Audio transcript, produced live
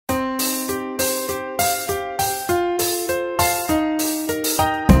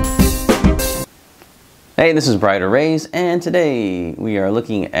Hey, this is Brighter Rays, and today we are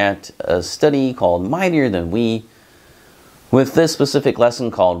looking at a study called Mightier Than We, with this specific lesson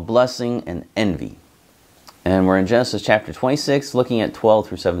called Blessing and Envy. And we're in Genesis chapter 26, looking at 12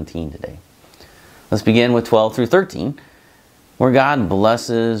 through 17 today. Let's begin with 12 through 13, where God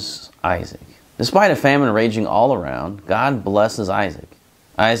blesses Isaac. Despite a famine raging all around, God blesses Isaac.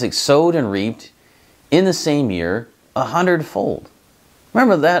 Isaac sowed and reaped in the same year 100-fold.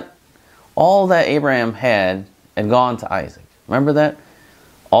 Remember that all that Abraham had gone to Isaac. Remember that?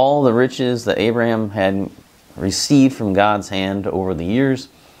 All the riches that Abraham had received from God's hand over the years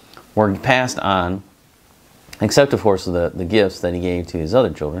were passed on, except of course the gifts that he gave to his other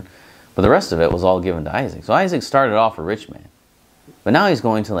children. But the rest of it was all given to Isaac. So Isaac started off a rich man. But now he's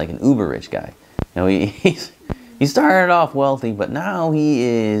going to like an uber rich guy. You know, he started off wealthy, but now he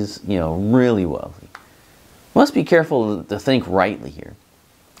is, really wealthy. Must be careful to think rightly here.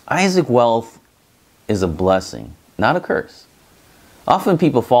 Isaac wealth is a blessing, not a curse. Often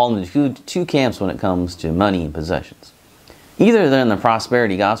people fall into two camps when it comes to money and possessions. Either they're in the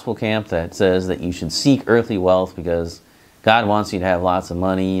prosperity gospel camp that says that you should seek earthly wealth because God wants you to have lots of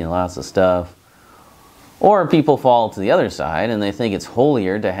money and lots of stuff. Or people fall to the other side and they think it's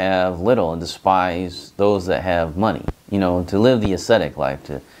holier to have little and despise those that have money. To live the ascetic life,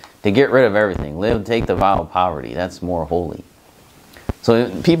 to get rid of everything, take the vow of poverty. That's more holy.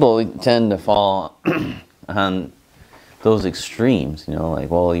 So people tend to fall on those extremes, like,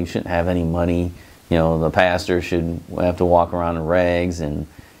 well, you shouldn't have any money. The pastor should have to walk around in rags and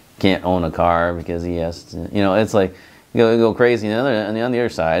can't own a car because he has to, it's like, go crazy. And on the other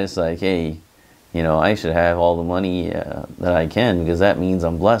side, it's like, hey, I should have all the money that I can because that means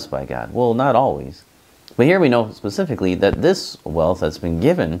I'm blessed by God. Well, not always. But here we know specifically that this wealth that's been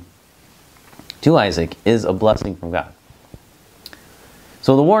given to Isaac is a blessing from God.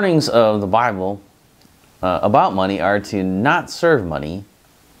 So the warnings of the Bible about money are to not serve money,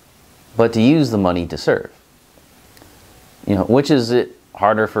 but to use the money to serve. Which is it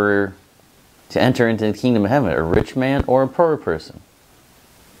harder to enter into the kingdom of heaven, a rich man or a poor person?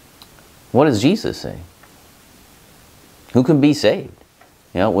 What does Jesus say? Who can be saved?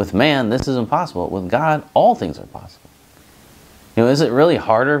 With man, this is impossible. With God, all things are possible. Is it really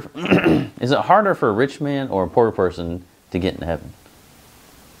harder? Is it harder for a rich man or a poor person to get into heaven?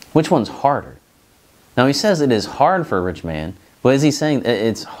 Which one's harder? Now he says it is hard for a rich man, but is he saying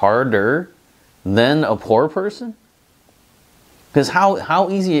it's harder than a poor person? Because how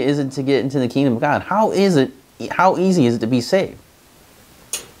easy is it to get into the kingdom of God? How easy is it to be saved?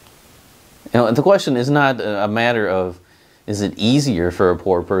 The question is not a matter of, is it easier for a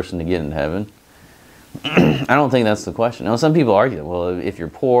poor person to get in heaven? I don't think that's the question. Some people argue, well, if you're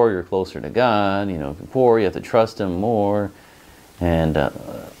poor, you're closer to God. If you're poor, you have to trust Him more. And,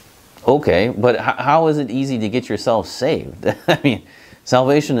 okay, but how is it easy to get yourself saved? I mean,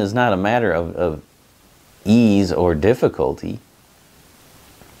 salvation is not a matter of ease or difficulty.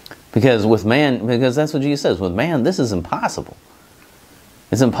 Because that's what Jesus says. With man, this is impossible.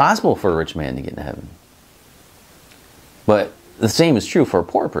 It's impossible for a rich man to get into heaven. But the same is true for a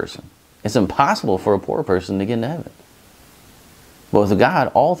poor person. It's impossible for a poor person to get into heaven. But with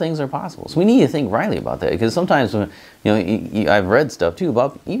God, all things are possible. So we need to think rightly about that. Because sometimes, I've read stuff too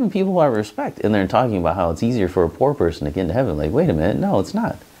about even people who I respect, and they're talking about how it's easier for a poor person to get into heaven. Like, wait a minute, no, it's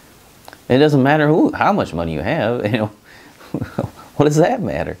not. It doesn't matter how much money you have. What does that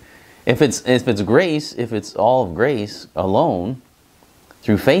matter? If it's grace, if it's all of grace alone,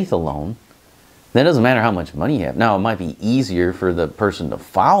 through faith alone, then it doesn't matter how much money you have. Now, it might be easier for the person to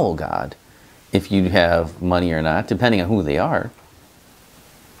follow God if you have money or not, depending on who they are.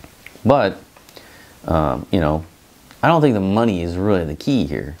 But, I don't think the money is really the key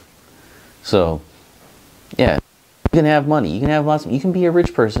here. So, yeah, you can have money. You can have lots. You can be a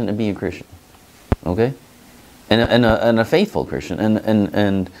rich person and be a Christian, okay, and a faithful Christian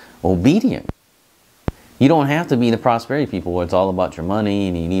and obedient. You don't have to be the prosperity people where it's all about your money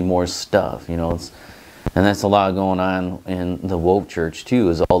and you need more stuff. And that's a lot going on in the woke church too.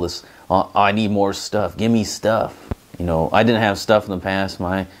 Is all this? I need more stuff. Give me stuff. I didn't have stuff in the past.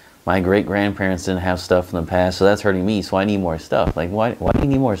 My great-grandparents didn't have stuff in the past, so that's hurting me, so I need more stuff. Like, why do you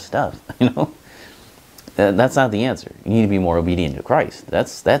need more stuff? That's not the answer. You need to be more obedient to Christ.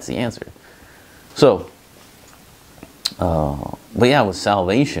 That's the answer. So, but yeah, with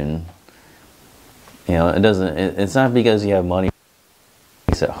salvation, it's not because you have money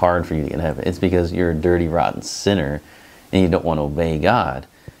that makes it hard for you to get in heaven. It's because you're a dirty, rotten sinner and you don't want to obey God.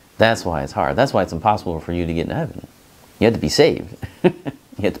 That's why it's hard. That's why it's impossible for you to get in heaven. You have to be saved.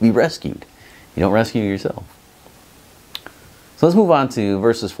 You have to be rescued. You don't rescue yourself. So let's move on to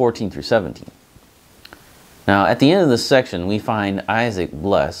verses 14 through 17. Now, at the end of this section, we find Isaac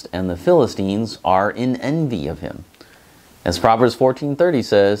blessed, and the Philistines are in envy of him. As Proverbs 14:30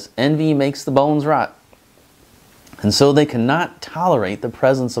 says, envy makes the bones rot. And so they cannot tolerate the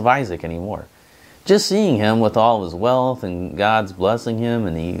presence of Isaac anymore. Just seeing him with all of his wealth and God's blessing him,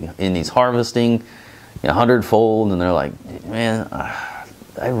 and he's harvesting a hundredfold, and they're like, man,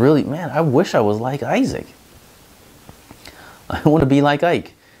 I wish I was like Isaac. I want to be like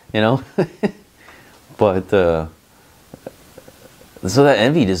Ike, you know? But, so that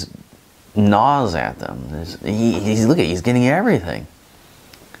envy just gnaws at them. He's getting everything.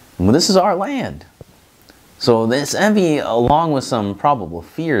 Well, this is our land. So this envy, along with some probable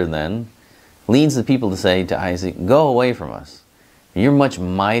fear then, leads the people to say to Isaac, go away from us. You're much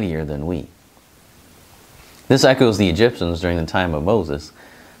mightier than we. This echoes the Egyptians during the time of Moses,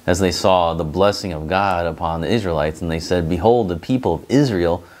 as they saw the blessing of God upon the Israelites, and they said, behold, the people of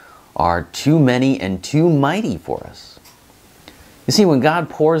Israel are too many and too mighty for us. You see, when God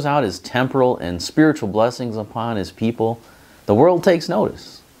pours out his temporal and spiritual blessings upon his people, the world takes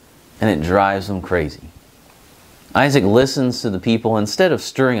notice, and it drives them crazy. Isaac listens to the people. Instead of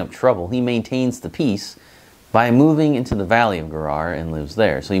stirring up trouble, he maintains the peace by moving into the valley of Gerar and lives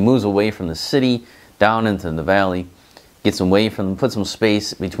there. So he moves away from the city down into the valley, gets away from, puts some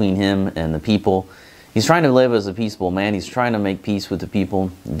space between him and the people. He's trying to live as a peaceable man. He's trying to make peace with the people.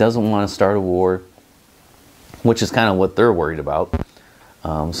 He doesn't want to start a war, which is kind of what they're worried about.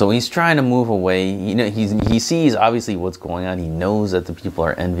 So he's trying to move away. You know, he sees obviously what's going on. He knows that the people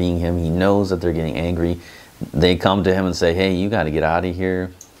are envying him. He knows that they're getting angry. They come to him and say, hey, you got to get out of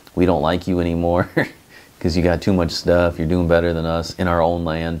here. We don't like you anymore because you got too much stuff. You're doing better than us in our own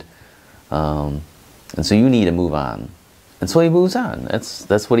land. And so you need to move on. And so he moves on.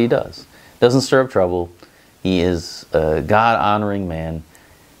 That's what he does. Doesn't stir up trouble. He is a God-honoring man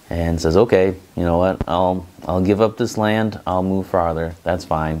and says, okay, you know what, I'll give up this land. I'll move farther. That's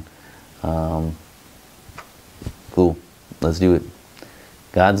fine. Cool. Let's do it.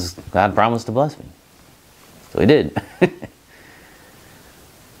 God promised to bless me. So he did.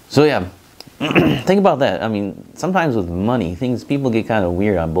 So yeah, think about that. I mean, sometimes with money, people get kind of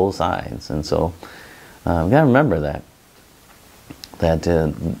weird on both sides. And so we got to remember that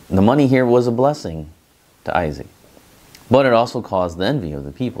the money here was a blessing to Isaac. But it also caused the envy of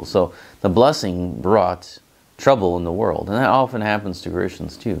the people. So the blessing brought trouble in the world. And that often happens to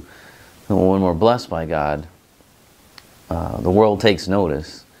Christians too. When we're blessed by God, the world takes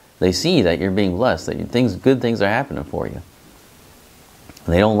notice. They see that you're being blessed, that good things are happening for you.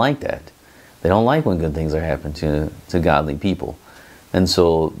 And they don't like that. They don't like when good things are happening to godly people. And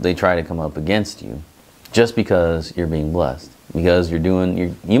so they try to come up against you just because you're being blessed. Because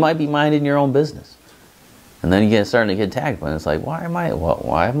you might be minding your own business. And then you starting to get attacked by it. It's like, why am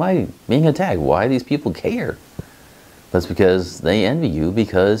I being attacked? Why do these people care? That's because they envy you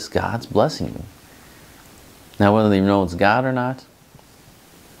because God's blessing you. Now, whether they know it's God or not,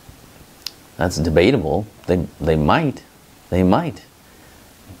 that's debatable. They might.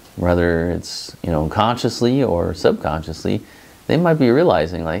 Whether it's, consciously or subconsciously, they might be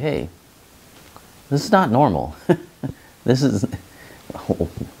realizing like, hey, this is not normal. This is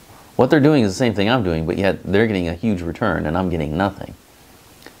what they're doing is the same thing I'm doing, but yet they're getting a huge return and I'm getting nothing.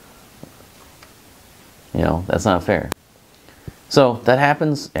 That's not fair. So that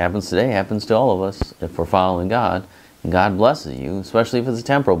happens today, happens to all of us if we're following God, and God blesses you, especially if it's a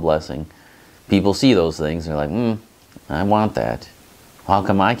temporal blessing. People see those things and they're like, I want that. How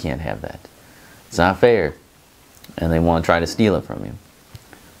come I can't have that? It's not fair. And they want to try to steal it from you.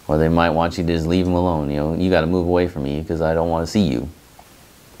 Or they might want you to just leave them alone. You got to move away from me because I don't want to see you.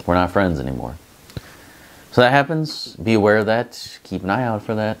 We're not friends anymore. So that happens. Be aware of that. Keep an eye out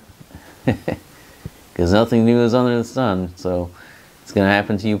for that. Because nothing new is under the sun. So it's going to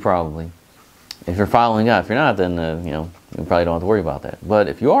happen to you probably. If you're following God. If you're not, then you probably don't have to worry about that. But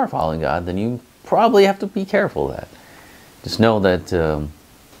if you are following God, then you probably have to be careful of that. Just know that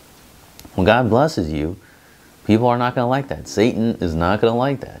when God blesses you, people are not going to like that. Satan is not going to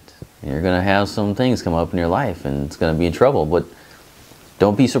like that. You're going to have some things come up in your life and it's going to be in trouble. But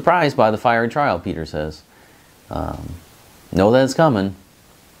don't be surprised by the fiery trial, Peter says. Know that it's coming,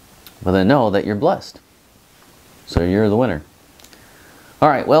 but then know that you're blessed. So you're the winner. All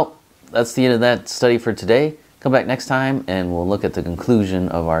right, well, that's the end of that study for today. Come back next time and we'll look at the conclusion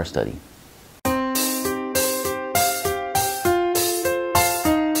of our study.